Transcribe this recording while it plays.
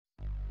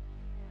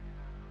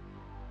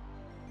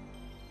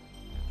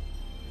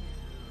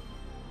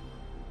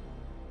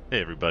Hey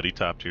everybody,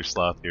 Top Tier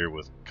Sloth here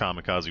with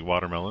Kamikaze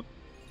Watermelon.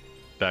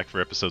 Back for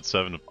episode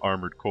 7 of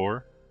Armored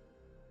Core.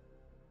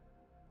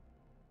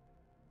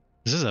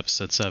 This is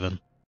episode 7.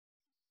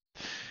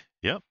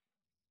 Yep.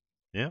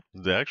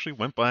 They actually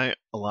went by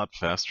a lot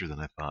faster than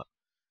I thought.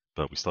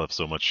 But we still have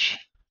so much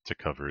to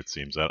cover, it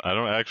seems. I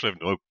don't actually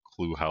have no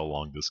clue how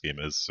long this game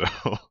is,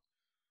 so...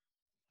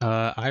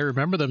 I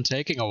remember them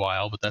taking a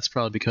while, but that's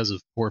probably because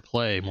of poor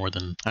play more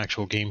than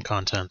actual game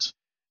content.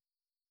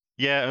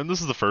 Yeah, and this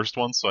is the first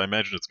one, so I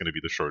imagine it's going to be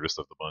the shortest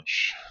of the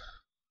bunch.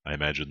 I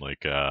imagine,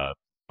 like,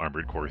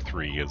 Armored Core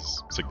 3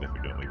 is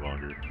significantly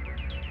longer.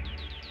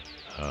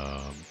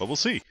 But we'll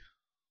see.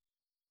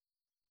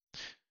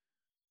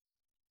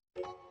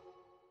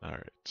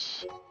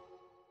 Alright.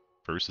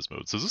 Versus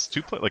mode. So is this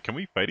two-player? Like, can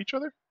we fight each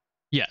other?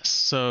 Yes,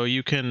 so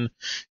you can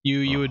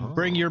you would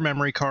bring your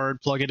memory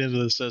card, plug it into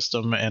the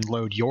system, and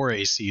load your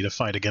AC to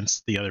fight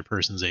against the other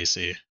person's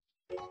AC.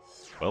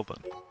 Well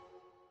then.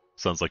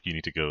 Sounds like you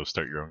need to go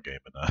start your own game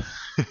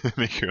and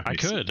make your own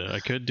AC.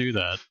 I could do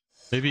that.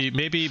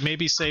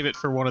 Maybe save it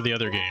for one of the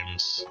other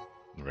games.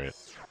 Right.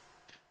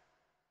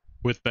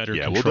 With better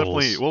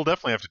controls. we'll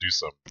definitely have to do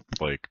some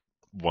like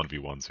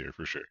 1v1s here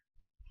for sure.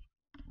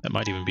 That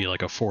might even be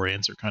like a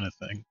 4-answer kind of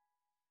thing.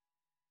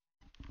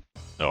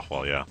 Oh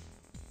well, yeah.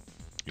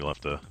 You'll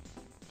have to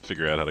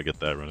figure out how to get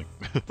that running.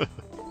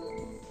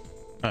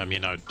 I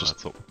mean, I'd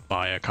just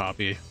buy a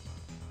copy.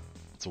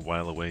 It's a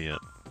while away yet.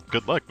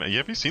 Good luck, man.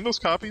 Have you seen those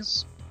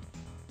copies?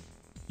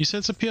 You said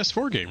it's a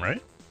PS4 game,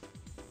 right?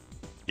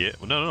 Yeah.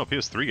 No,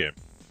 PS3 game.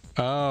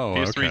 Oh,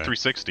 PS3 okay.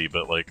 360,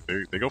 but like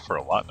they go for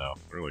a lot now.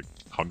 They're like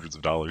hundreds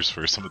of dollars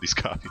for some of these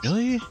copies.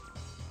 Really?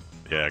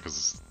 Yeah,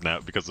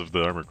 because of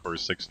the Armored Core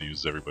 6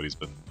 news, everybody's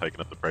been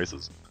hiking up the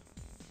prices.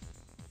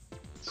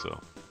 So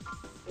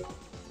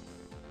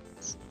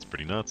it's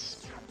pretty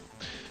nuts.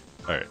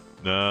 All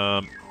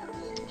right.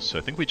 So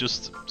I think we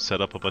just set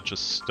up a bunch of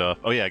stuff.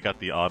 Oh yeah, I got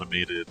the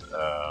automated.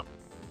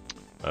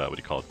 What do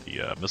you call it?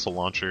 The missile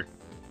launcher.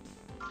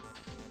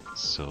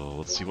 So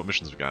let's see what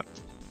missions we got.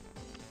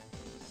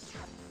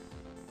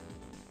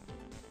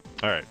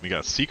 Alright, we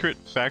got Secret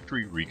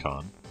Factory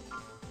Recon,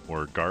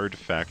 or Guard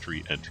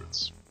Factory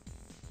Entrance.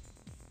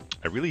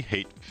 I really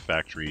hate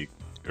factory,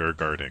 or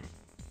guarding.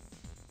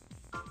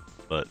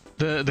 But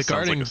the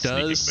guarding like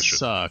does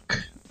suck.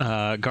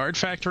 Guard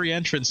Factory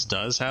Entrance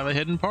does have a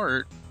hidden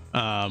part.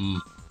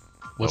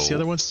 What's the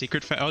other one?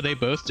 Secret Oh, they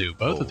both do.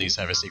 Both of these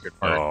have a secret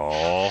part.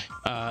 Oh,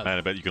 man,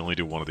 I bet you can only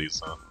do one of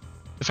these, huh?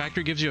 The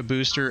factory gives you a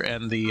booster,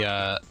 and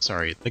the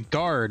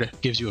guard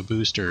gives you a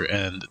booster,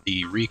 and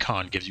the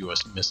recon gives you a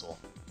missile.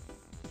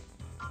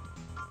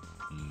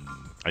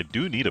 I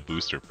do need a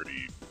booster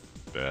pretty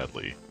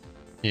badly.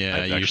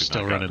 Yeah, you're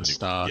still running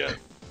stock. Yeah.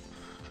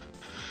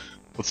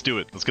 Let's do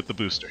it. Let's get the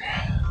booster.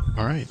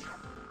 All right.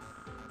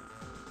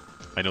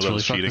 I know that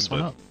was cheating,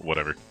 but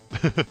whatever.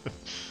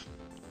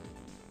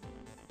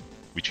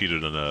 We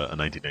cheated in a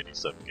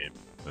 1997 game.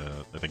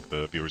 I think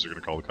the viewers are going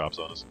to call the cops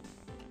on us.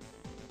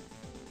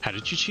 How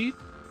did you cheat?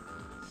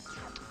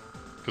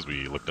 Because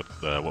we looked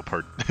up what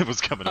part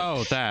was coming up.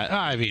 Oh, that.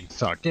 I mean,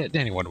 fuck.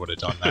 Anyone would have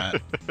done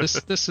that.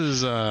 This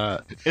is...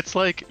 It's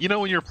like, you know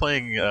when you're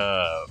playing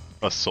a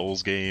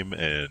Souls game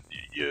and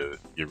you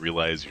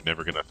realize you're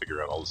never going to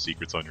figure out all the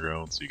secrets on your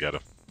own, so you got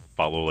to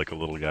follow like a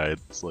little guide.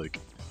 It's like,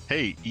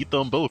 hey, eat the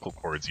umbilical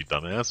cords, you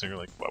dumbass. And you're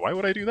like, why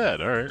would I do that?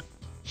 Alright.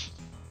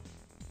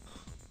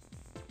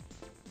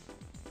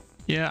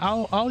 Yeah,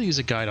 I'll use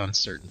a guide on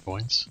certain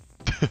points.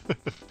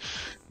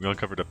 We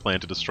uncovered a plan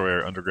to destroy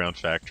our underground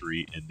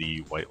factory in the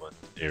Whiteland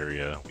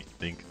area. We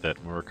think that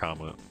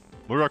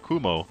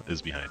Murakumo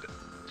is behind it.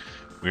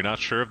 We're not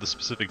sure of the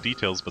specific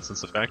details, but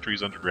since the factory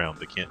is underground,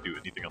 they can't do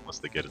anything unless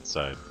they get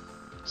inside.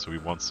 So we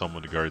want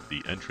someone to guard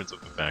the entrance of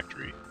the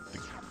factory. The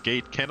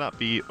gate cannot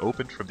be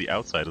opened from the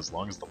outside as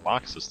long as the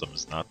lock system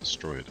is not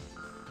destroyed.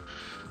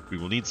 We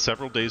will need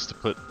several days to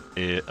put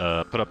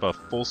up a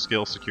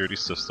full-scale security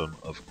system.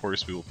 Of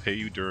course, we will pay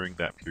you during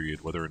that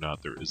period whether or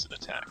not there is an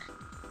attack.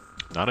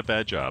 Not a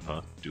bad job,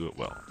 huh? Do it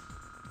well.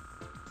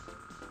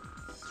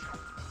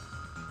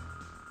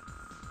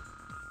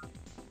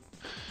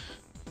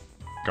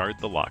 Guard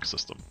the lock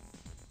system.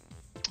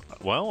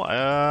 Well,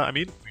 I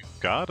mean, we've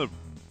got a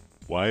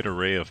wide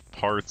array of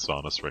parts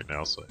on us right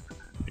now, so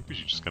I think we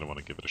should just kind of want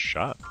to give it a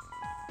shot.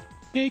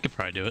 Yeah, you could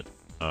probably do it.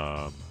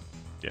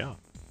 Yeah.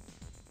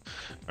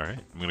 Alright,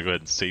 I'm gonna go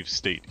ahead and save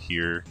state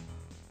here,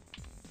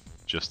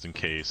 just in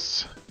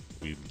case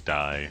we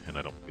die and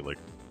I don't feel like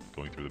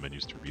going through the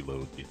menus to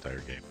reload the entire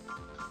game.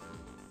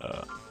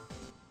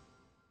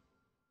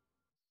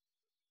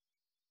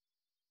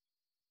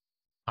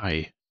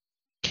 I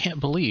can't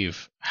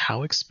believe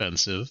how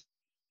expensive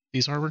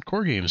these Armored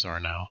Core games are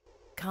now.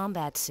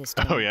 Combat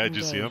system. Oh yeah, did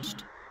you see them?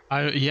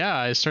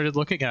 I started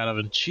looking at them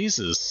and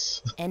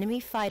Jesus. Enemy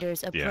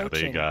fighters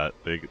approaching. Yeah,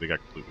 they got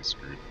completely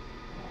screwed.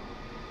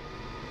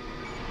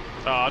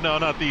 Oh no,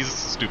 not these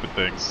stupid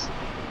things.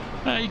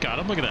 You got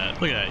them. Look at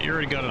that. Look at that. You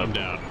already gunning them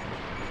down.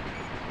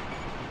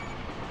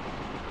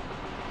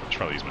 Should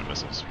probably use my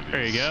missiles for these.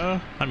 There you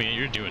go. I mean,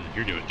 you're doing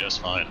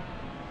just fine.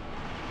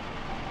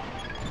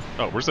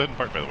 Oh, where's the hidden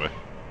part, by the way?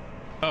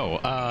 Oh,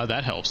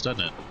 that helps,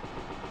 doesn't it?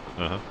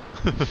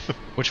 Uh-huh.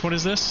 Which one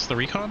is this? The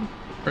recon?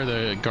 Or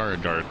the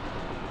guard? Guard.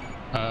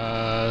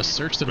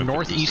 Search the With the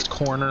northeast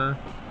booster. corner.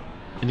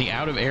 In the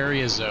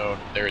out-of-area zone,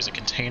 there is a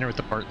container with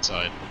the part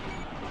inside.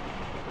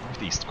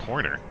 Northeast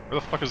corner? Where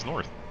the fuck is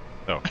north?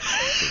 Oh.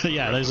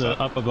 Yeah, there's a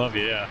up above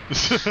you, yeah.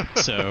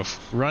 So,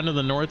 run to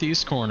the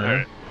northeast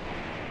corner.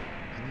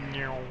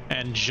 Alright.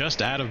 And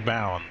just out of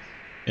bounds,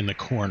 in the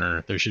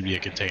corner, there should be a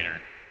container.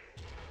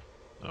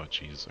 Oh,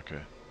 jeez, okay.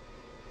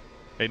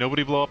 Hey,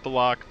 nobody blow up the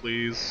lock,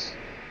 please.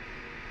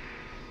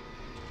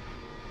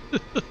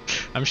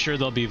 I'm sure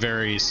they'll be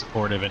very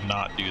supportive and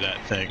not do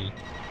that thing.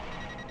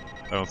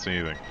 I don't see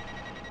anything.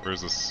 Where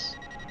is this?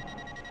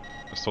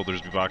 I was told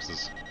there's be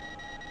boxes.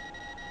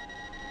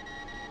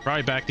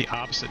 Probably back the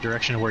opposite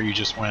direction of where you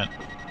just went.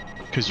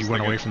 Because you Just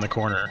went thinking. away from the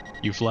corner.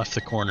 You've left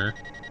the corner.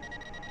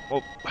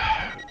 Well...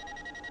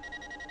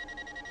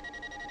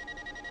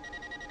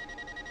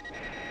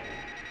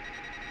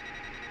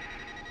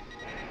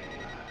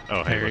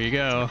 Oh, hey, There look, you it's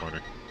in go. the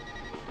corner.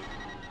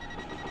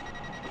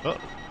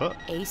 Oh.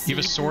 AC You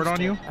have a sword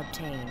on you? booster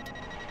Obtained.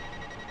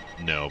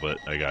 No, but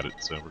I got it,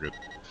 so we're good.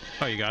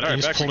 Oh, you got it? Alright,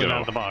 You just back we pulled it go.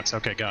 out of the box.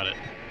 Okay, got it.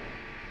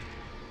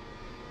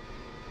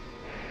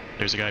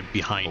 There's a guy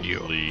behind you.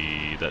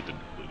 Hopefully that didn't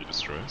completely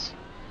destroy us.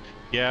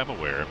 Yeah, I'm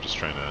aware. I'm just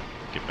trying to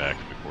get back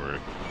before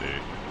they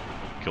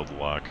kill the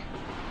lock.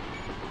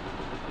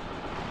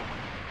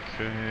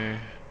 Okay.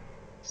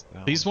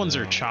 These ones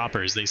are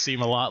choppers. They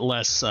seem a lot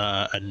less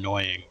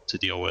annoying to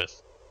deal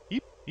with.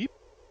 Eep, eep.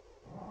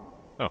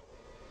 Oh. Are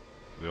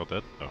they all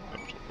dead? Oh,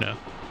 no. No.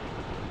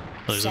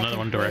 There's Second another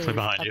one directly wave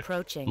behind you.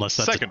 approaching. Unless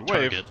that's Second a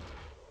wave? target.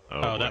 Oh,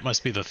 Oh, boy. that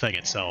must be the thing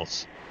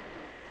itself.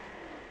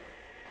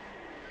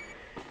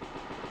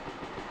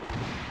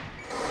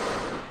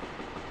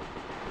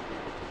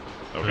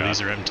 Oh, Oh, God.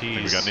 these are I think we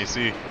MTs. got an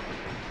AC.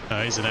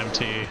 He's an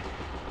MT.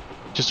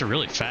 Just a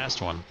really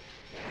fast one.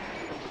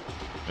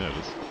 Yeah, it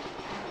is.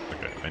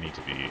 Okay, I need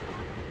to be...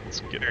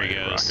 Let's get There he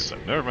my goes. rockets up.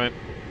 Never mind.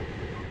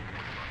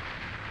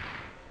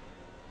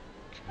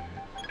 Okay.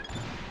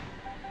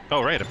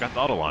 Oh, right, I've got the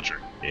auto launcher.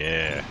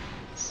 Yeah.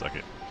 Suck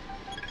it.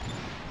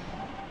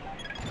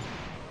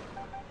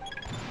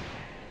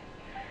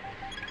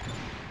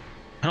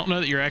 I don't know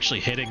that you're actually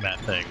hitting that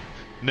thing.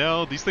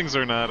 No, these things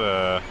are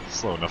not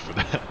slow enough for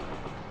that.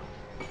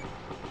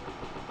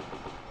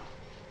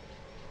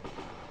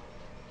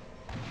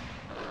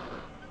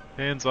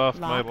 Hands off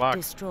my Lock lock.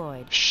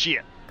 destroyed.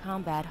 Shit.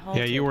 Combat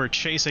halted. Yeah, you were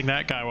chasing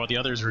that guy while the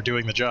others were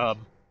doing the job.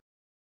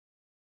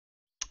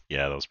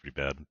 Yeah, that was pretty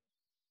bad.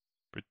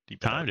 Pretty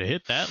bad. Time to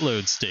hit that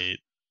load state.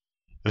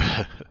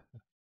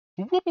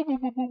 Whoop, whoop, whoop,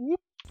 whoop, whoop, whoop.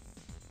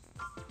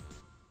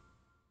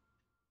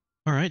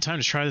 Alright, time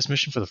to try this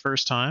mission for the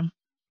first time.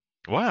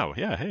 Wow,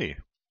 yeah, hey.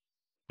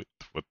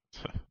 What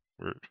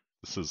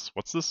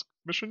what's this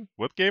mission?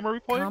 What game are we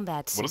playing?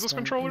 Combat system What is this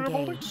controller I'm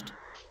holding? engaged.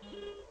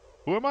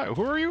 Who am I?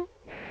 Who are you?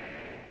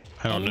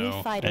 I don't Enemy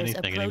know fighters anything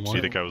approaching. Do anymore.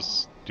 you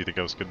think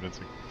I was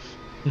convincing?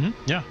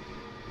 Yeah.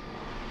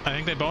 I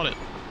think they bought it.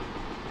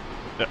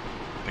 Yeah,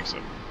 I think so.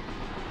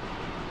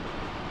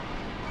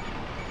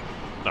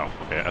 No,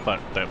 okay, I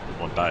thought that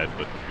one died,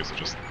 but I guess it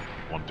just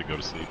wanted to go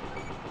to sleep.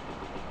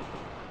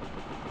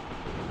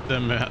 I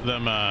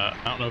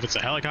don't know if it's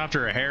a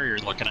helicopter or a Harrier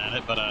looking at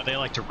it, but they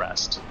like to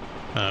rest.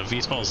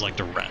 VTOLs like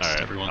to rest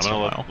Alright, every I'm once in a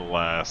gonna while. let the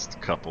last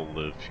couple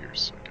live here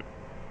so I can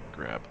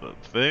grab the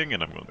thing,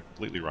 and I'm going the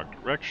completely wrong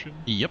direction.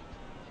 Yep.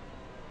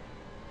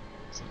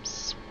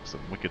 Some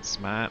wicked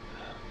smart.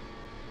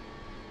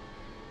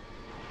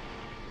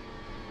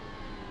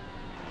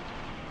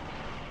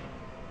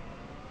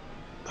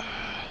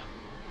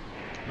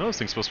 No, this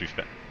thing's supposed to be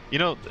fast. You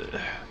know,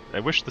 I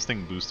wish this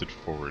thing boosted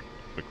forward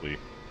quickly.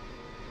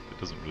 It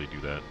doesn't really do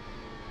that.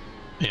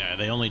 Yeah,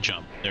 they only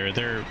jump.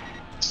 Their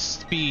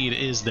speed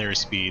is their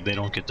speed. They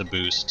don't get to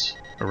boost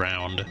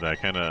around. I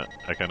kind of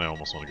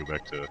almost want to go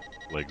back to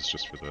legs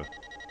just for the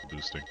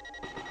boosting.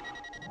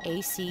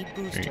 AC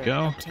booster There you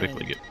go. obtained.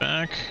 Quickly get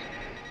back.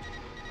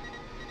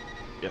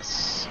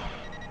 Yes.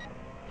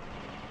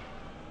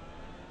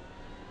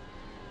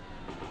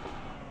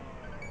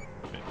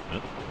 Okay,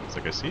 looks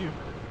like I see you.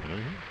 Get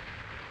over here.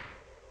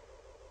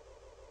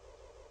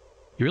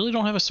 You really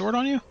don't have a sword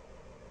on you?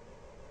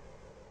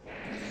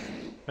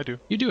 I do.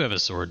 You do have a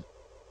sword.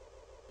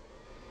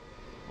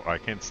 Well, I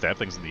can't stab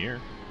things in the air.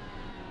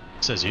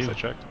 Says Yes, you. I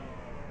checked.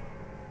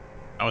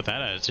 Not with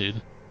that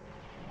attitude.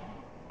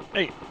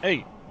 Hey,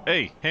 hey,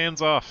 hey!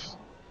 Hands off!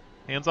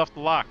 Hands off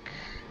the lock,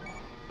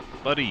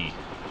 buddy.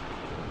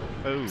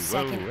 Oh,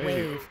 Second whoa, hey.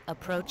 wave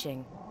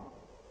approaching.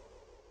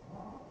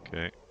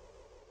 Okay.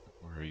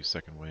 Where are you,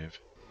 second wave?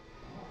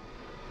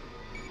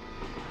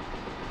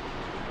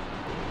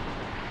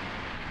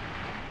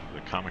 The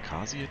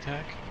kamikaze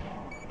attack?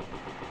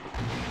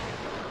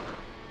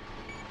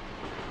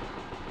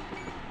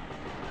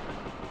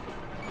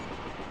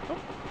 Oh.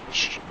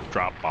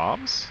 Drop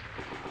bombs?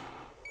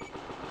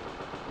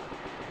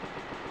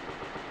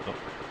 Oh,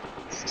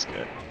 what's this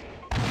guy?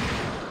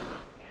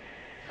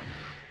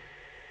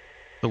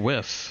 The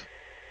whiff.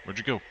 Where'd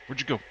you go? Where'd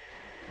you go?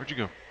 Where'd you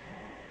go?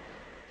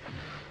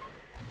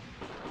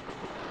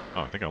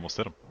 Oh, I think I almost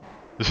hit him.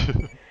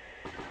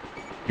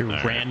 Your All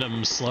right.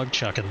 random slug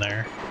chucking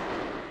there.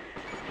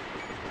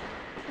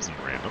 Isn't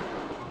random.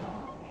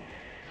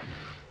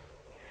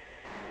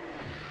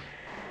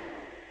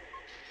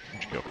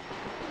 Where'd you go?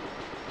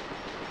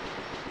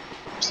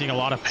 Seeing a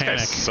lot of This guy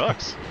panic.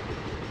 sucks.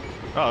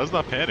 Oh, it's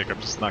not panic. I'm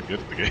just not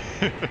good at the game.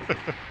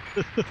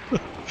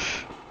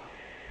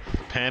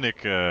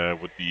 Panic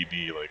would be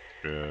me like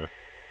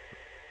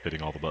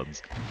hitting all the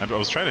buttons. I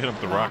was trying to hit him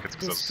with the rockets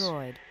because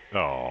destroyed.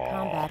 Oh.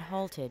 Combat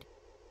halted.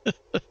 I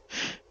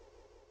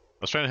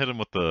was trying to hit him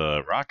with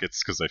the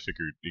rockets because I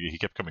figured he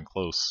kept coming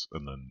close,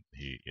 and then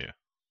yeah.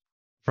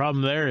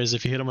 Problem there is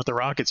if you hit him with the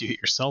rockets, you hit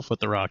yourself with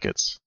the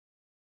rockets.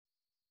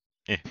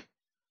 Yeah.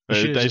 You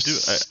should have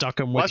just stuck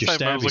him with last your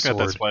time I was stabby looking at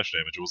that sword. splash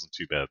damage, it wasn't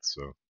too bad,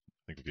 so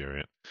I think it'd be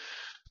alright.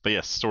 But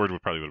yes, sword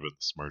would probably have been the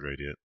smarter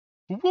idea.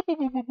 Whoop, whoop, whoop,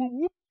 whoop, whoop,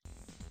 whoop.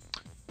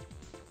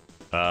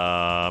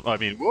 I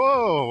mean,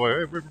 whoa,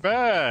 we're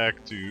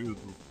back to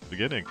the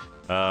beginning.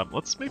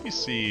 Let's maybe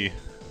see if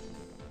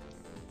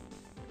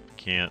we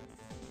can't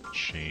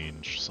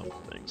change some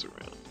things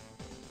around.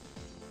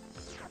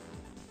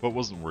 What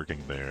wasn't working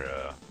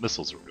there?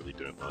 Missiles weren't really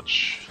doing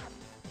much.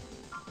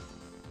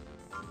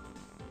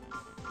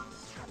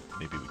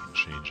 Maybe we can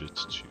change it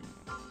to...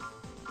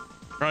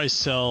 Probably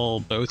sell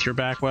both your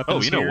back weapons.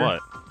 Oh, you know here.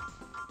 what?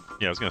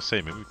 Yeah, I was gonna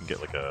say, maybe we can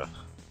get like a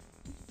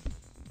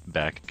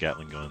back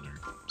Gatling gun or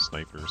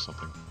sniper or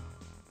something.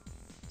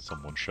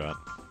 Some one shot.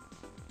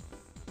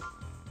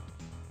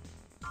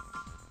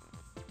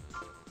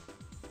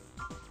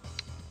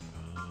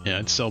 Yeah,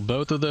 I'd sell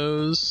both of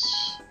those.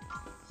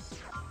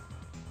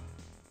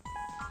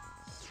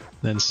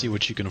 Then see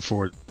what you can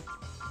afford.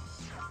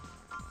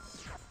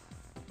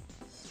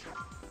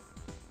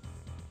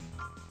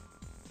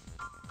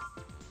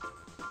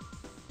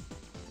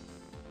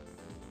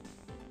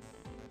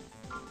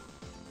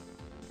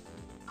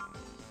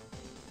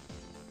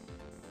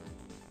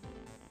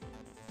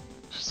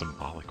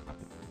 Symbolic weapon.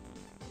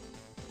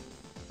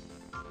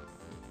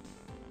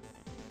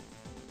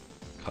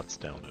 Cuts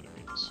down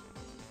enemies.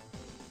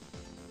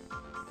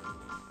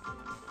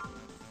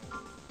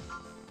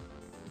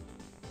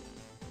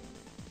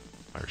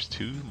 Fires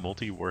 2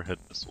 multi-warhead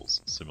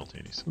missiles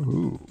simultaneously.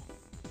 Ooh,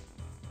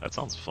 That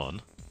sounds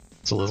fun.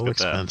 it's a little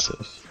Let's get that.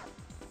 expensive.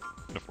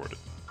 I can afford it.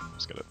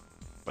 Just gotta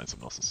find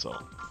something else to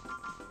sell.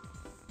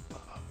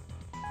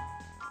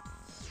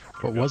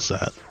 What was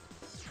that?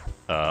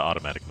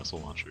 Automatic missile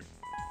launcher.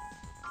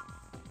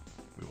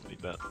 We won't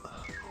need that.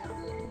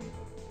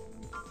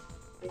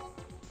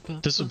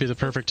 This would be the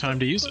perfect time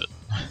to use it.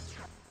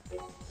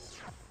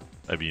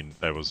 I mean,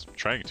 I was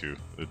trying to.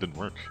 It didn't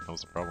work. That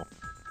was the problem.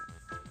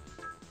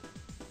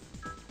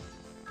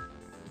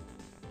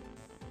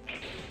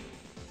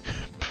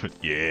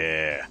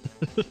 Yeah.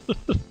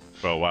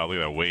 Oh wow, look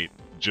at that weight.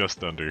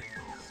 Just under.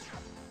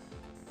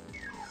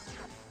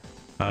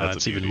 That's a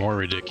It's even beauty. more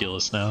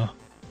ridiculous now.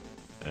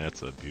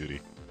 That's a beauty.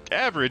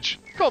 Average?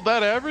 You called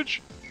that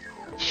average?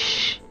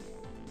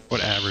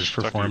 What average Talk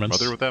to your performance?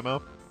 brother with that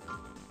mouth?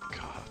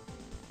 God.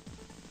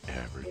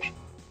 Average.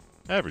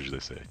 Average, they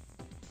say.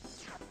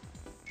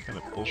 Kind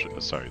of bullshit. Oh,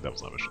 sorry, that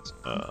was not missions.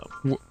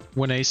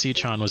 When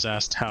AC-chan was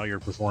asked how your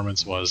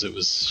performance was,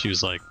 she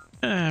was like,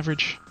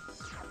 average.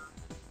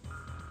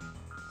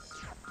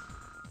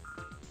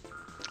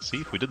 See,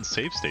 if we didn't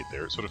save state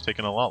there, it would have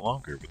taken a lot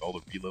longer with all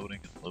the reloading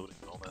and loading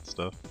and all that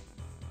stuff.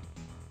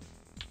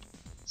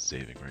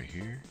 Saving right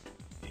here.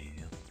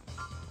 And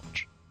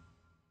launch.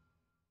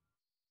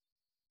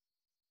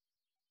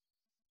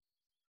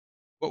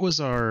 What was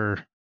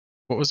our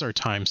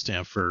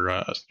timestamp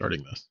for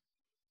starting this?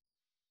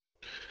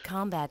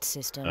 Combat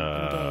system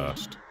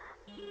engaged.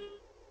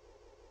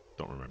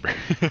 Don't remember.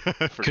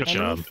 Good Forgot.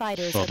 job. Enemy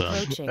fighters Well done.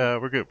 approaching.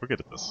 We're good. We're good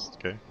at this.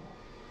 Okay.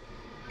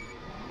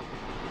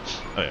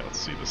 Oh yeah, let's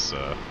see this.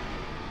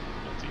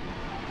 Multi.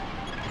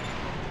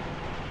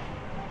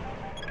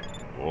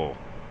 Whoa.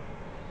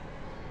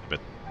 I bet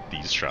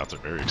these shots are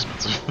very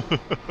expensive.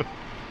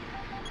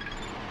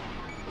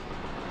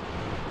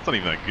 It's not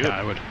even that good.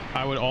 Yeah,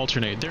 I would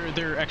alternate.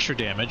 They're extra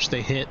damage.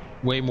 They hit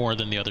way more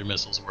than the other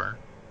missiles were.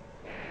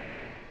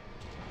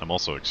 I'm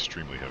also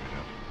extremely heavy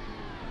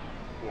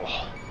now.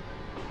 Whoa.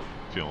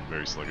 Feeling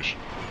very sluggish.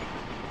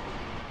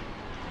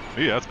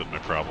 Yeah, that's been my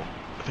problem.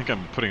 I think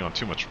I'm putting on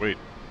too much weight.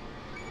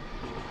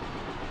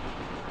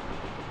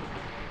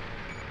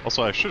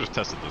 Also, I should have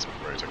tested this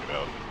before I took it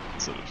out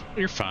instead of...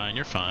 You're fine.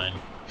 You're fine.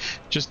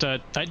 Just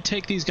I'd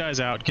take these guys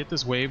out, get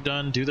this wave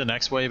done, do the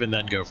next wave, and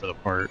then go for the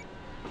part.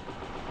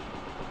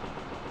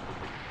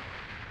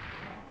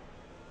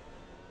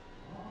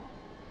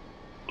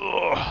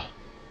 Ugh.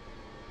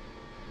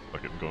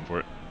 Fuck it, I'm going for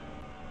it.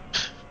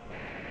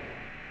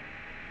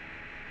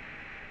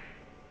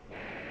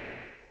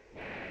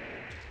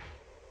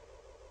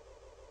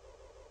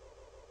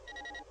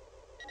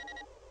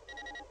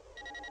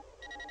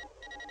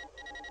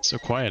 So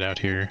quiet out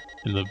here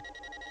in the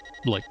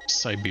like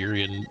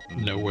Siberian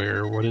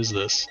nowhere. What is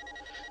this?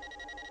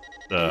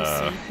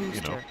 AC you know,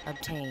 booster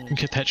obtained.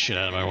 Get that shit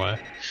out of my way.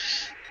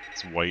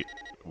 it's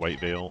White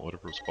Veil,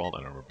 whatever it's called. I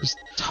don't remember. Just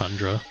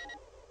tundra.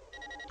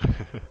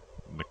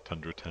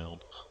 McTundra Town.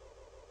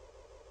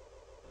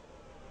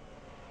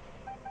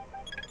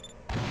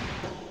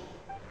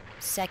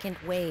 Second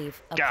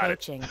wave Got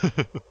it. approaching.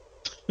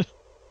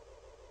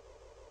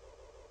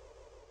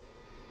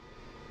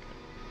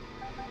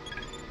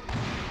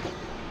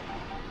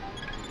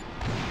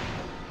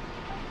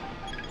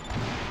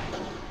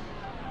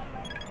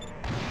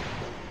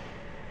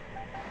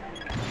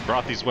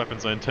 Brought these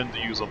weapons. I intend to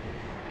use them.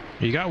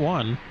 You got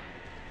one.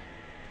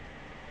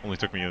 Only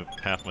took me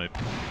half my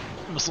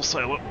missile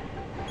silo.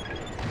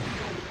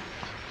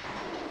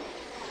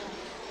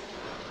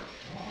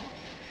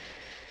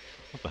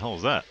 What the hell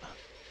was that?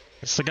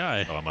 It's the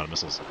guy. Oh, I'm out of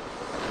missiles.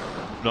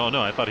 No,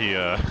 I thought he,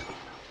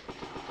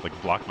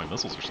 like, blocked my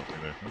missiles or something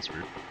there. That's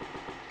weird.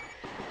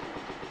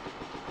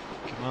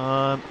 Come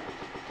on.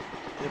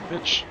 Yeah,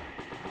 bitch.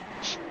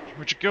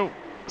 Where'd you go?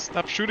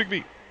 Stop shooting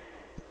me.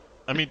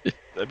 I mean,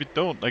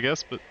 don't, I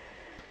guess, but...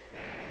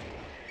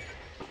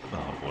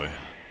 Oh, boy.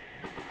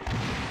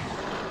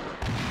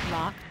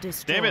 Lock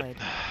destroyed. Damn it!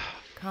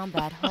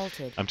 Combat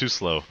halted. I'm too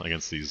slow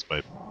against these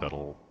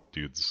bipedal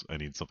dudes. I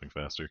need something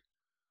faster.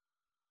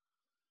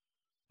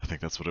 I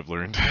think that's what I've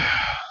learned.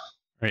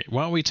 Right,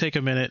 why don't we take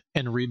a minute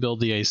and rebuild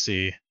the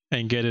AC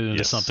and get it into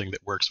Yes. something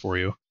that works for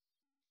you?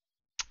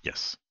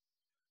 Yes.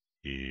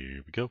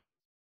 Here we go.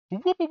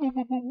 Whoop, whoop, whoop, whoop,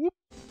 whoop, whoop.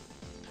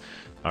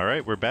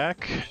 Alright, we're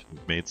back.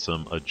 We've made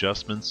some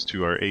adjustments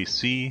to our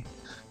AC.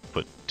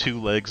 Put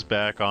 2 legs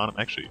back on them.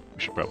 Actually,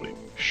 we should probably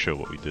show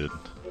what we did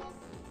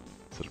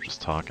instead of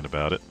just talking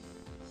about it.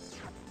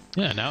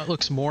 Yeah, now it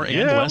looks more and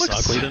Yeah, it less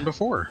looks- ugly than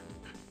before.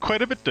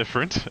 Quite a bit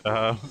different.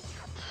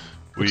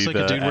 Looks like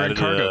a dude wearing added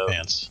cargo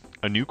pants.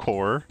 a new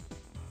core,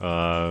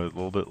 a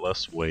little bit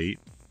less weight.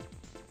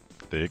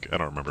 I think. I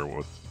don't remember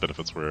what the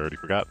benefits were, I already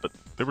forgot, but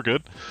they were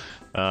good.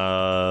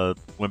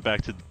 Went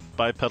back to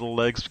bipedal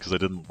legs because I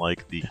didn't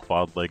like the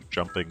quad leg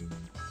jumping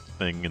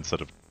thing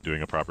instead of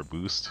doing a proper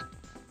boost.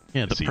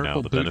 Yeah, the see now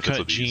purple the benefits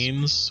bootcut of these.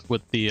 jeans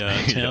with the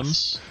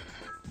Tims.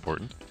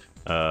 Important.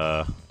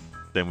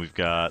 Then we've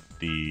got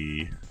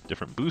the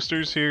different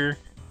boosters here.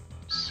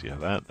 See how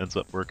that ends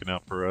up working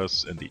out for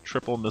us, and the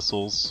triple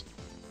missiles.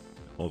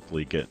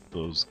 Hopefully get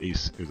those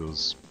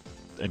those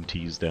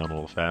MTs down a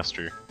little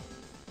faster.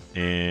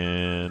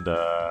 And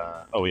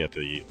oh yeah,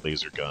 the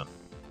laser gun,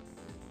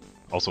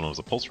 also known as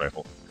a pulse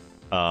rifle,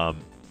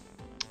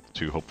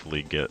 to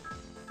hopefully get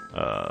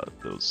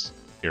those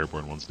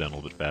airborne ones down a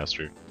little bit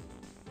faster.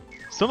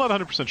 Still not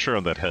 100% sure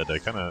on that head. I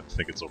kind of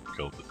think it's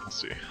overkill, but we'll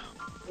see.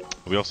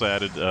 We also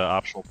added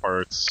optional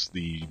parts: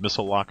 the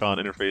missile lock-on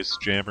interface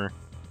jammer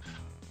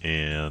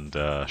and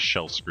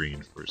shell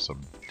screen for some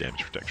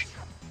damage protection.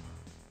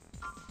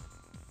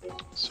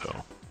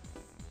 So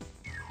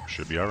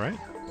should be all right.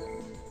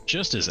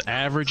 Just as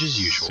average as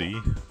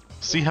usual.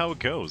 See how it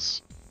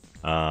goes.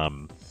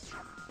 Well,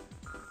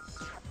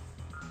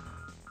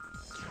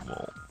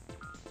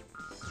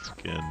 let's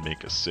again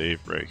make a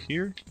save right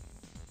here,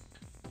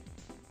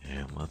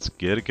 and let's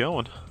get it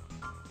going.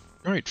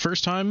 All right,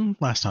 first time,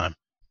 last time.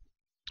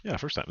 Yeah,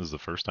 first time. This is the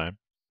first time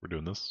we're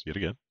doing this yet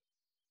again.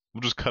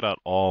 We'll just cut out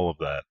all of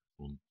that.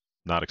 We'll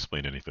not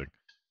explain anything.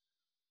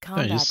 Yeah,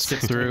 Combat you just skip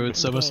system through.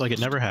 It's almost like it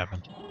engaged. never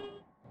happened.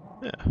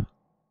 Yeah.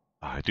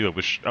 I do. I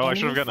wish. Oh, I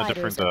should have Enemy gotten a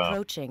fighters different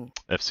approaching.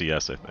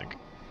 FCS. I think.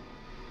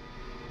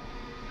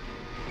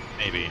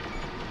 Maybe.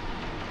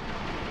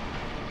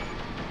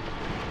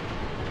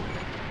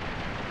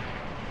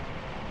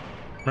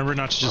 Remember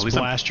not to At just least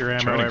I'm blast your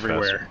ammo turning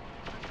everywhere.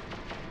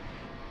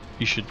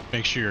 You should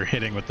make sure you're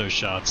hitting with those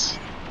shots.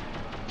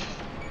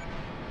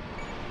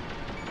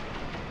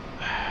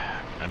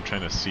 I'm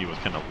trying to see what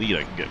kind of lead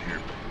I can get here.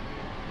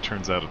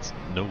 Turns out it's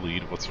no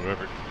lead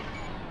whatsoever.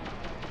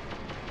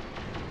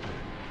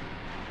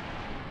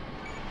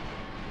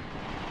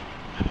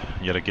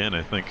 Yet again,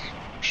 I think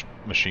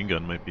machine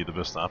gun might be the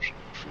best option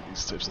for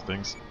these types of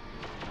things.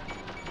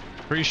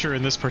 Pretty sure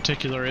in this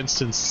particular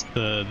instance,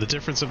 the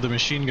difference of the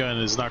machine gun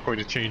is not going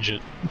to change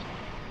it.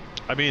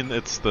 I mean,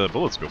 it's the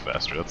bullets go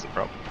faster, that's the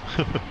problem.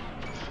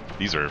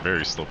 These are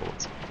very slow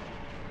bullets.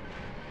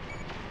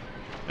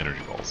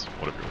 Energy balls,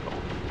 whatever you call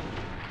them.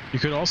 You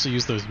could also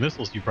use those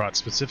missiles you brought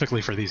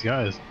specifically for these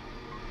guys.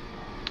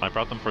 I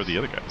brought them for the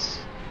other guys.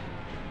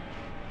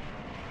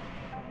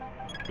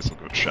 Guess I'll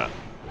go with shot.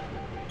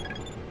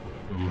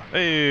 Ooh.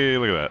 Hey,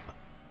 look at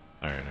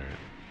that. Alright.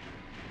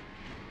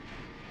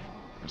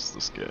 Where's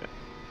this guy?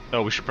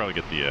 Oh, we should probably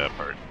get the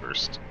part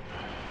first.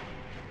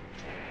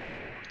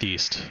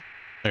 East.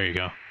 There you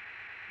go.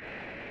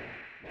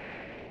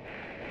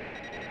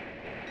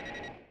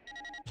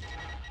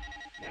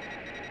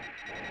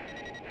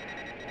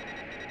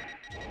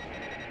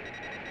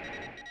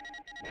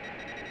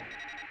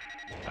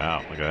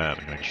 Wow, look at that.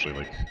 I can actually,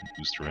 like,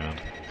 boost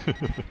around.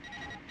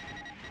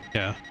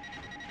 Yeah.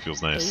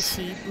 Feels nice.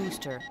 AC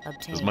booster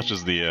obtained. As much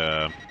as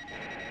the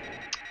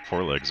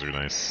forelegs are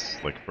nice,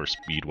 like for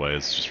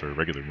speed-wise, just for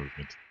regular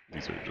movement,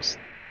 these are just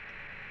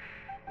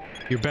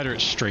You're better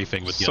at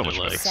strafing with the So other much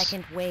better. legs.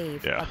 Second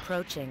wave Yeah.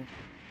 approaching.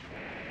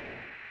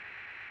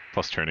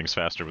 Plus turning's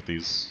faster with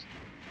these.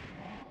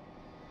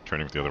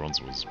 Turning with the other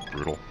ones was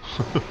brutal.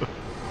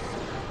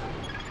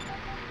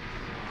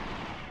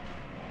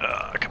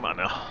 Come on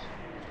now.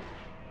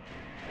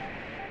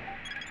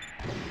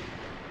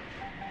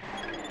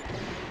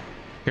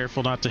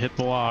 Careful not to hit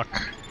the lock.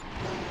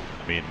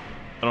 I mean,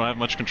 I don't have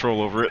much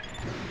control over it.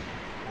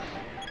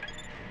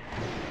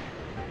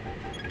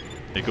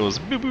 It goes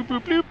boop boop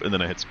boop boop, and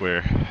then I hit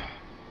square.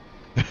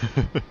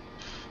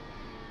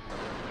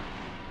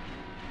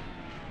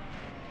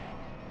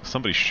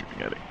 Somebody's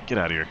shooting at it. Get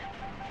out of here.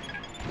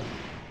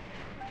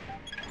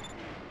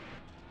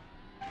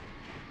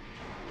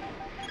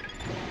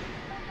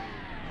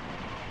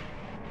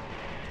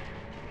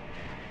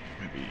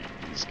 Maybe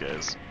these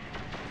guys.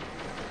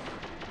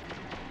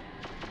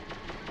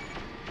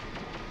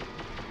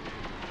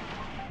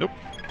 Nope.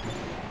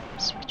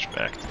 Switch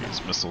back to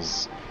these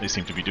missiles. They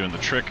seem to be doing the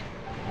trick.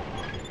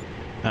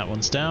 That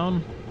one's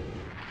down.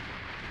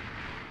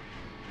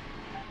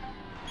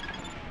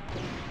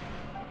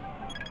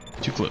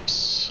 Too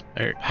close.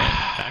 There,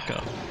 back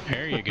up.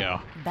 There you go.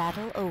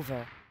 Battle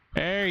over.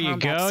 There you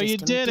Combat go. You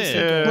system did it.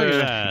 disengaged. Look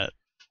at that.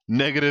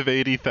 Negative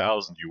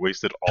 80,000. You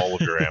wasted all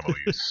of your ammo,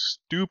 you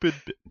stupid.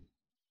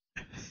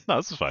 No,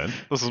 this is fine.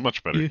 This is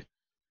much better.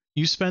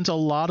 You spent a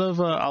lot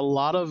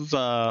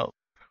of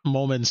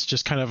moments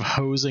just kind of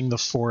hosing the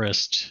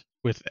forest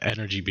with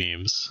energy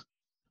beams.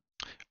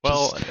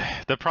 Well,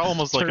 the problem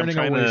was like I'm Turning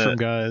trying away from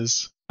to.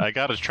 guys. I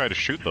gotta try to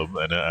shoot them,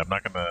 and I'm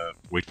not gonna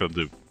wait for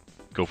them to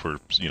go for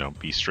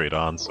be straight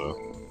on.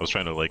 So I was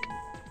trying to like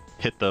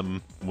hit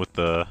them with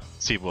the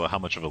see how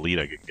much of a lead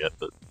I could get,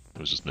 but it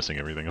was just missing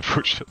everything,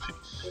 unfortunately.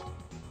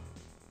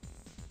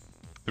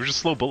 They were just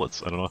slow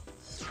bullets. I don't know.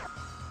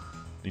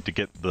 Need to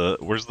get the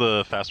where's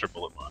the faster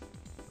bullet mod?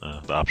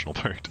 The optional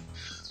part.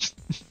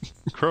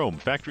 Chrome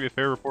factory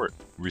affair report.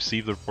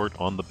 Receive the report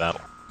on the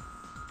battle.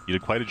 You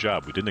did quite a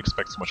job. We didn't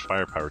expect so much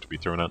firepower to be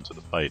thrown out into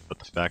the fight, but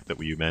the fact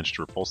that you managed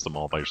to repulse them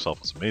all by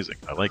yourself was amazing.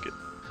 I like it.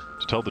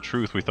 To tell the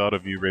truth, we thought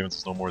of you Ravens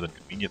as no more than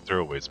convenient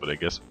throwaways, but I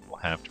guess we'll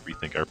have to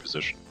rethink our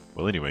position.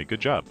 Well, anyway, good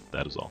job.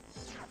 That is all.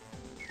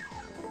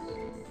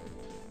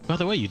 By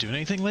the way, you doing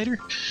anything later?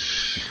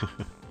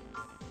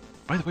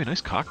 By the way,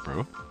 nice cock,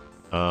 bro.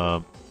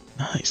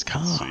 Nice Let's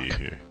cock. see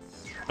here.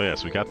 Oh yeah,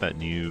 so we got that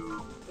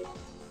new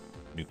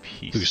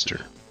piece.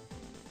 Booster.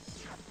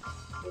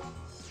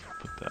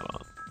 Put that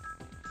on.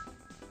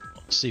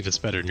 See if it's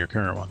better than your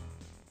current one.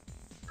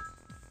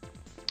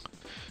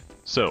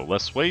 So,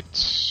 less weight.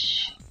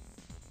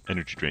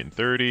 Energy drain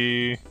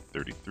 30,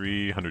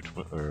 33,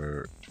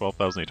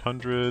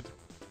 12,800,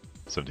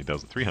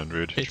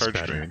 17,300. It's Charge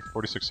better. drain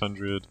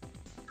 4,600.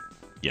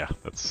 Yeah,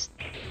 that's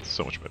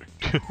so much better.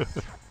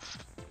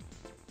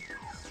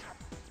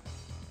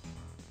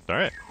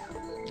 Alright.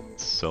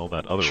 Sell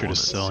that other Sure one. to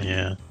and sell, see.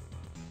 yeah.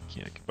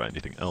 Can't buy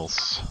anything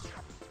else.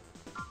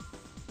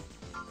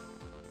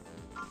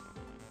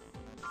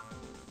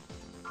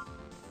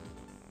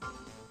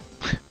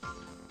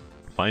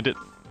 Find it.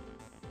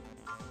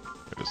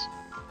 There it is.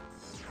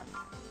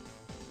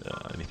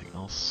 Anything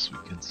else we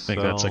can I sell?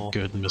 think that's a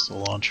good missile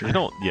launcher. I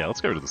don't. Yeah, let's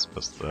get rid of this.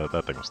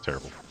 That thing was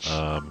terrible.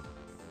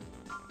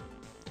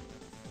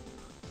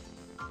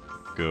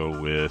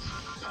 Go with.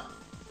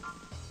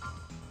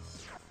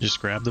 Just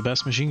grab the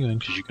best machine gun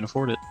because you can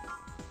afford it.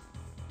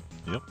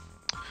 Yep.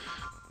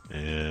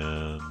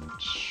 And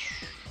let's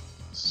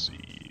see.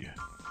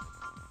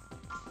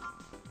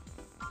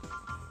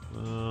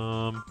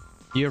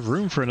 You have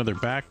room for another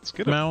back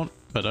get it. mount,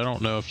 but I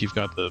don't know if you've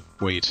got the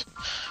weight.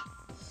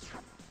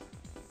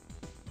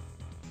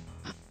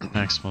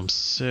 Maximum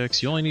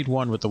 6. You only need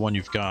one with the one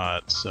you've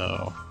got,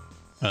 so...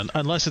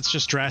 unless it's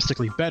just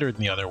drastically better than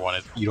the other one,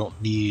 you don't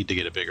need to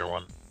get a bigger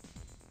one.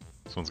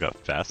 This one's got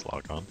fast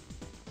lock on.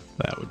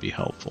 That would be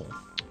helpful.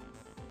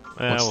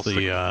 What's What's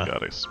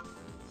the,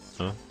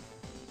 Huh?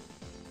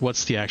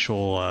 What's the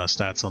actual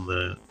stats on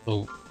the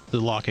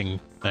locking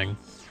thing?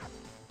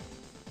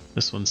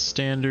 This one's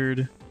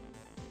standard.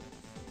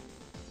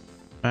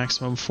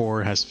 Maximum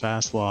 4 has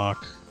fast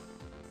lock.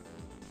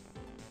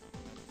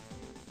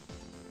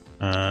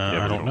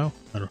 I don't know.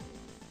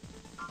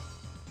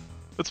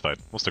 That's fine.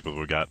 We'll stick with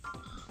what we got.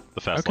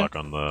 The fast Okay. lock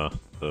on the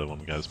one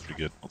we got is pretty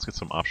good. Let's get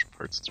some option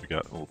parts since we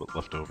got a little bit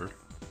left over.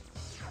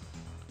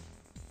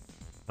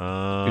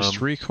 Boost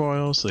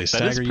recoil, so they That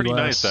stagger is you pretty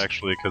less. nice,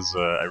 actually, because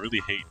I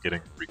really hate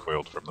getting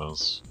recoiled from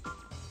those.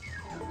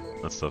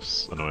 That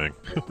stuff's annoying.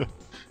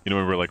 You know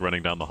when we're like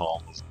running down the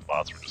hall, those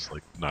bots were just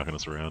like knocking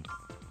us around.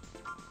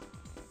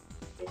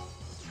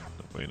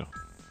 Well, you know.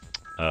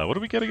 What do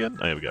we get again?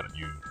 Oh, yeah, we got a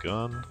new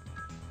gun.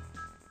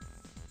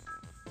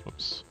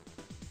 Whoops.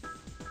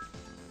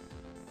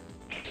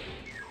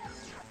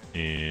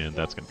 And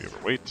that's gonna be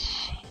overweight.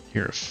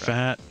 You're a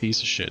fat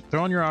piece of shit.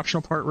 Throw on your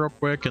optional part real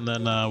quick, and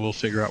then we'll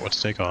figure out what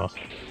to take off.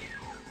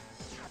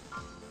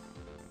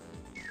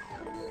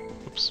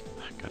 Oops.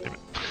 God damn it.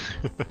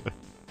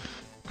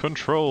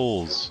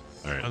 Controls.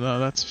 Alright. No,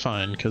 that's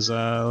fine, because,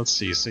 let's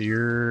see, so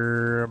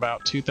you're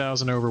about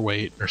 2,000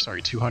 overweight, or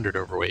sorry, 200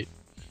 overweight.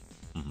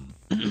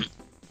 Mm-hmm.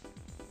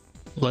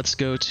 Let's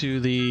go to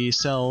the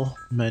sell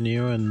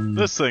menu and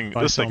This thing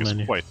is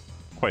menu.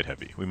 quite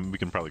heavy. We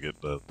can probably get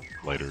the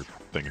lighter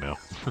thing now.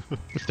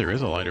 If there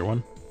is a lighter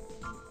one.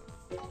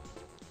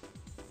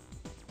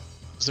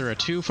 Was there a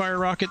 2-fire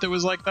rocket that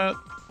was like that?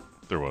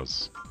 There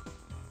was.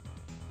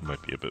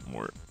 Might be a bit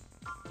more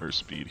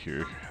speed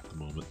here at the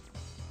moment.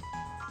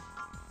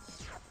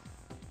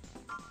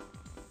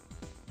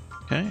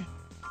 Okay.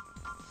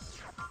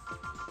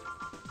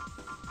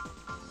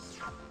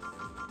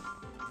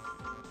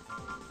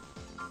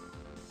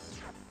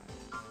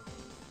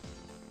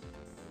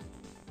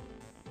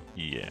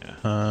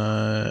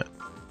 Yeah.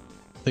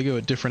 They go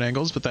at different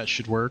angles, but that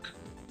should work.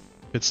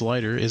 It's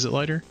lighter. Is it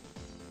lighter?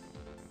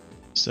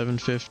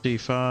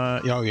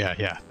 755. Oh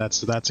yeah.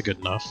 That's a good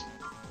enough.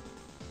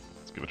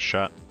 Let's give it a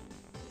shot.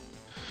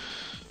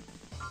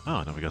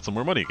 Oh, now we got some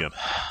more money again.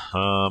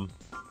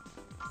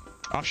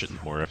 Option.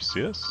 More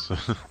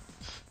FCS.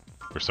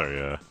 Or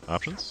sorry,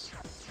 options.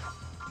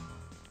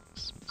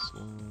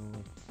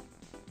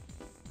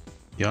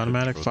 The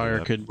automatic fire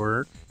could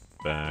work.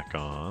 Back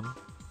on.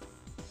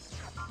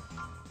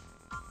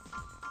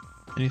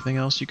 Anything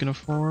else you can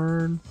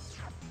afford?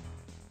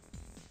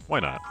 Why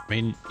not? I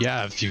mean,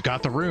 yeah, if you've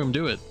got the room,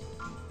 do it.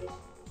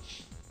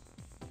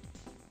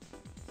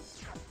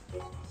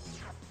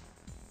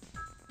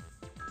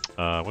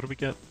 What do we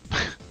get?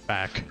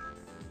 Back.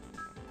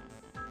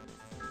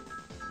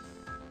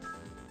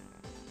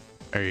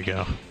 There you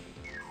go.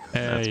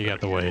 There you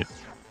got the weight.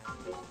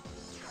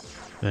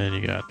 Then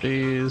you got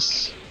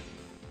these.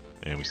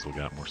 And we still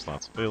got more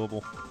slots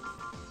available.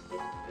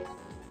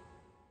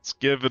 Let's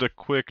give it a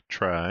quick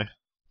try.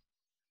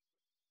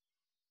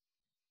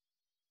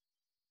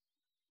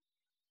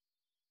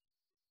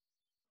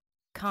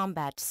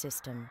 Combat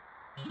system.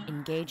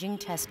 Engaging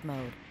test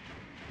mode.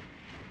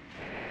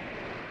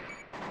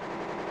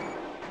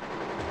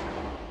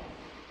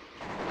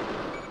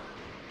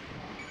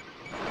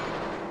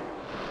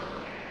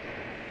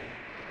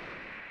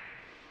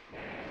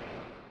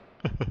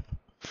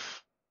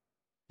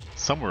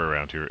 Somewhere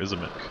around here is a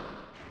mech.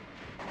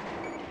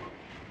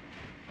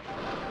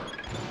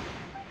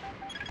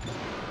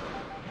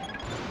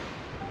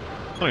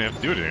 I don't even have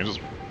to do anything, I just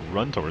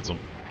run towards them.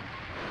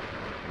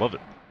 Love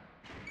it.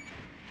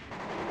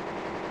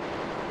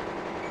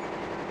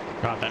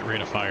 God, that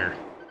rate of fire.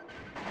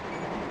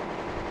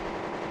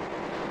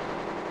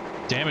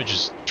 Damage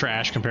is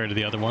trash compared to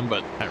the other one,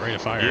 but that rate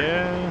of fire.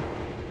 Yeah.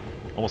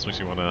 Almost makes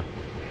me want to.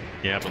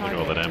 Yeah, but look at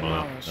all that ammo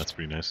now. Demolished. That's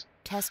pretty nice.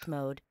 Test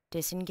mode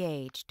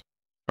disengaged.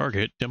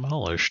 Target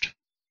demolished.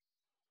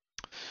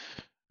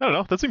 I don't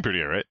know. That seemed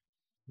pretty alright.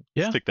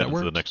 Yeah, Let's take that into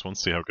the worked. next one,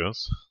 see how it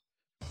goes.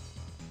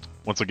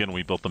 Once again,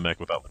 we built the mech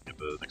without looking at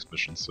the next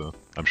mission, so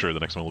I'm sure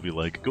the next one will be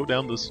like, go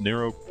down this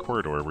narrow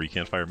corridor where you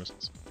can't fire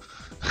missiles.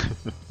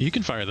 You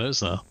can fire those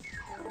though.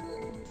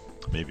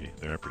 Maybe.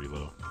 They are pretty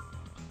low.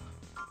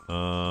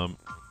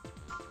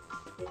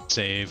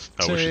 Save.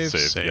 Oh, we should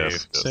save. Save.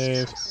 Yes,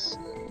 Save. yes.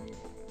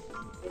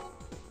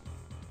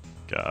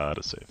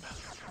 Gotta save.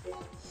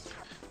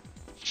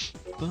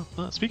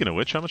 Speaking of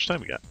which, how much time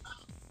we got?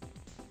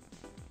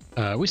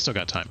 We still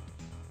got time.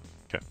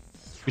 Okay.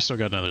 We still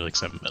got another like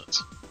 7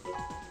 minutes.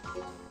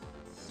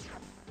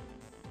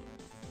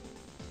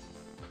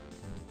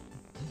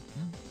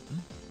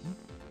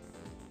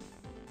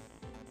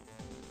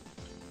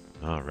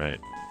 Alright.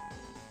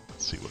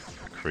 Let's see what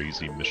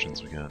crazy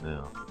missions we got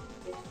now.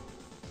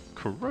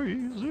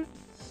 Crazy!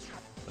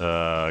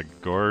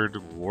 Guard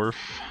Wharf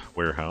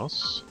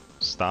Warehouse.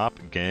 Stop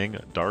Gang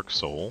Dark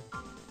Soul.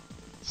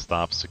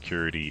 Stop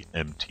Security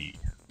MT.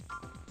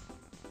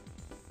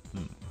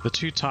 The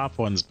two top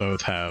ones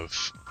both have,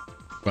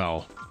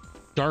 well,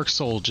 Dark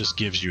Soul just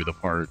gives you the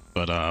part,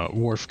 but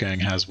Wharf Gang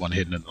has one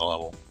hidden in the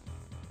level.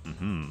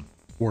 Mm-hmm.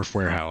 Wharf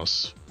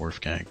Warehouse, Wharf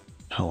Gang.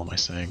 Hell am I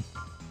saying?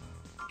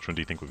 Which one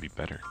do you think would be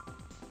better?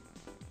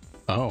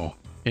 Oh,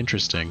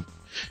 interesting.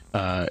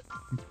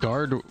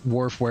 Guard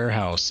Wharf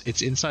Warehouse.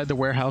 It's inside the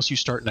warehouse you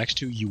start next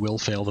to. You will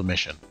fail the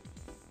mission.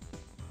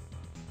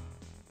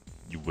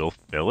 You will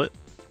fail it?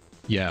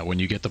 Yeah, when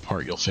you get the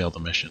part, you'll fail the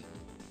mission.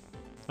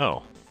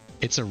 Oh.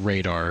 It's a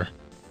radar.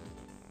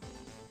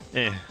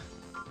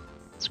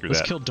 Screw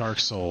Let's that. kill Dark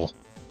Soul.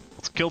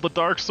 Let's kill the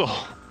Dark Soul!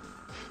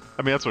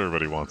 I mean, that's what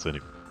everybody wants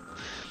anyway.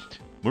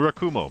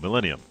 Murakumo,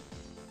 Millennium.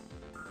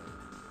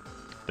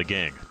 The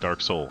gang,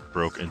 Dark Soul,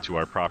 broke into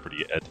our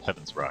property at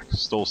Heaven's Rock,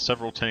 stole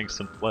several tanks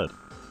and fled.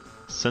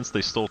 Since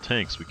they stole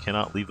tanks, we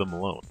cannot leave them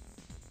alone.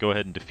 Go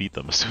ahead and defeat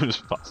them as soon as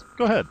possible.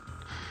 Go ahead.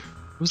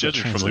 Who's that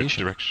Judging from their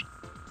translation? direction.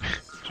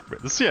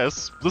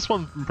 This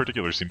one in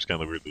particular seems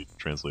kind of weirdly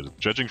translated.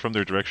 Judging from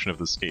their direction of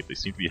the escape, they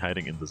seem to be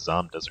hiding in the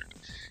Zam Desert.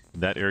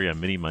 In that area,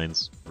 many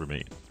mines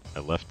remain. I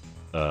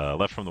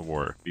left from the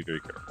war. Be very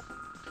careful.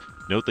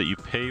 Note that you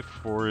pay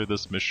for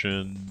this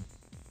mission.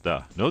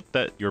 Note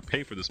that your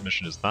pay for this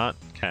mission is not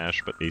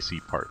cash, but AC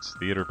parts.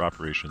 Theater of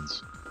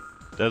operations.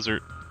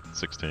 Desert.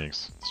 6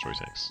 tanks. Destroy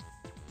tanks.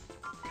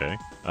 Okay.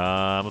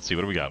 Let's see.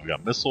 What do we got? We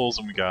got missiles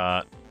and we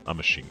got a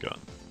machine gun.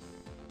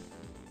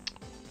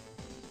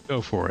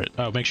 Go for it.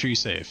 Oh, make sure you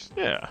save.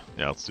 Yeah.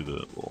 Yeah. Let's do the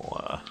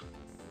little.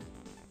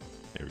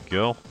 There we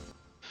go.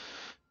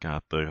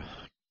 Got the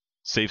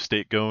save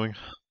state going.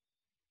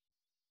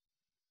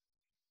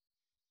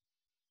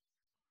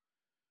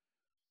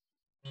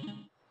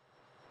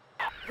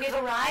 We've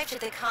arrived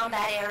at the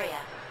combat area.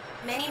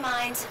 Many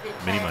mines have been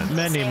Many planted mines. in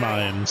this Many area.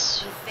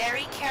 mines. Be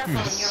very careful in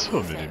your So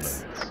many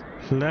movements. mines.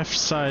 Left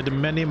side,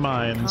 many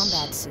mines.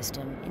 Combat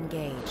system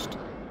engaged.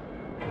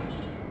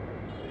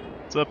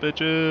 What's up,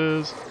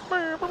 bitches?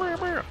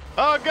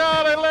 Oh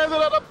god, I landed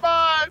on a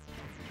mine!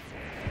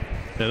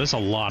 Yeah, there's a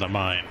lot of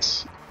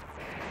mines.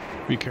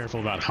 Be careful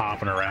about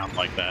hopping around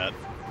like that.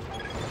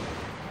 What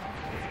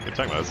are you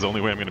talking about? This is the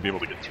only way I'm going to be able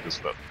to get through this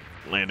without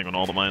landing on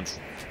all the mines.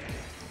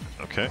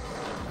 Okay.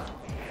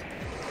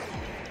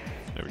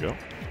 There we go.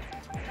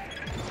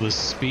 The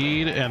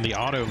speed and the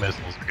auto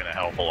missiles are going to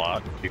help a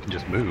lot. You can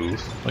just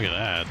move. Look at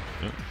that.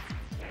 Yep.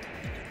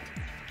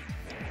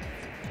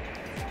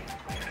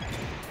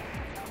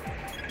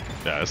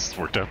 Yeah, this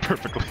worked out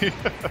perfectly.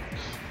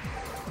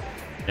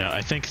 Yeah,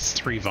 I think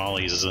 3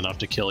 volleys is enough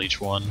to kill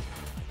each one.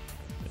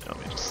 Yeah, let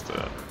me just,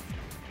 I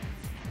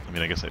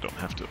mean, I guess I don't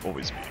have to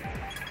always be.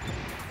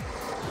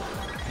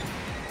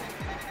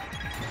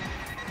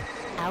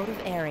 Out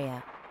of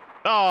area.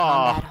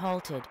 Oh! Combat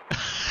halted.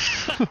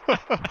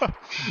 I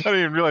didn't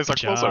even realize how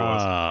close I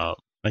was.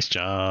 Nice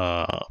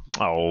job.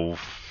 Oh,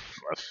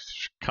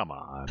 come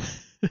on.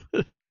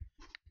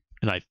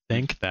 And I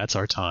think that's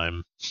our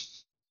time.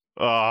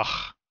 Ugh.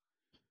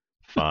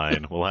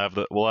 Fine. We'll have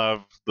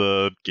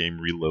the game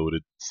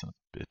reloaded. Son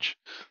of a bitch.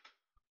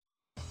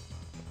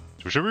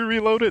 Should we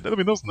reload it? I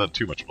mean, that's not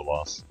too much of a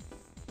loss.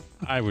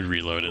 I would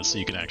reload it so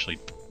you can actually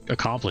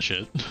accomplish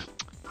it.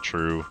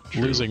 True.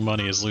 Losing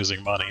money is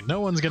losing money.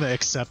 No one's gonna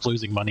accept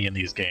losing money in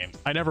these games.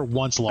 I never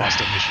once lost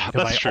a mission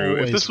because That's I true.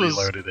 always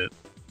reloaded it.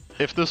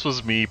 If this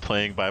was me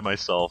playing by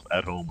myself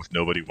at home with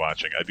nobody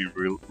watching, I'd be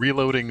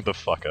reloading the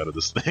fuck out of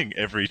this thing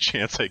every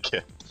chance I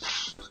get.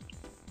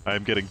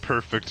 I'm getting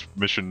perfect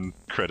mission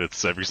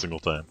credits every single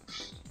time.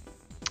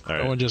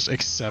 Alright. No one just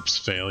accepts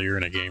failure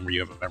in a game where you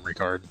have a memory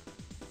card.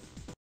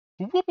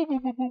 Whoop, whoop,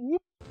 whoop, whoop,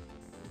 whoop.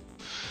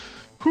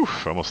 Whew,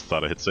 I almost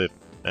thought I hit save.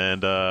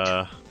 And,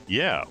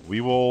 yeah,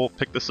 we will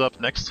pick this up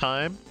next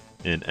time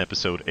in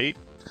episode 8.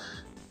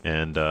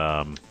 And,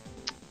 I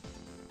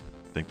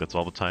think that's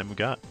all the time we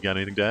got. You got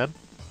anything to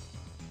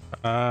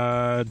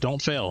add? Don't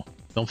fail.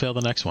 Don't fail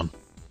the next one.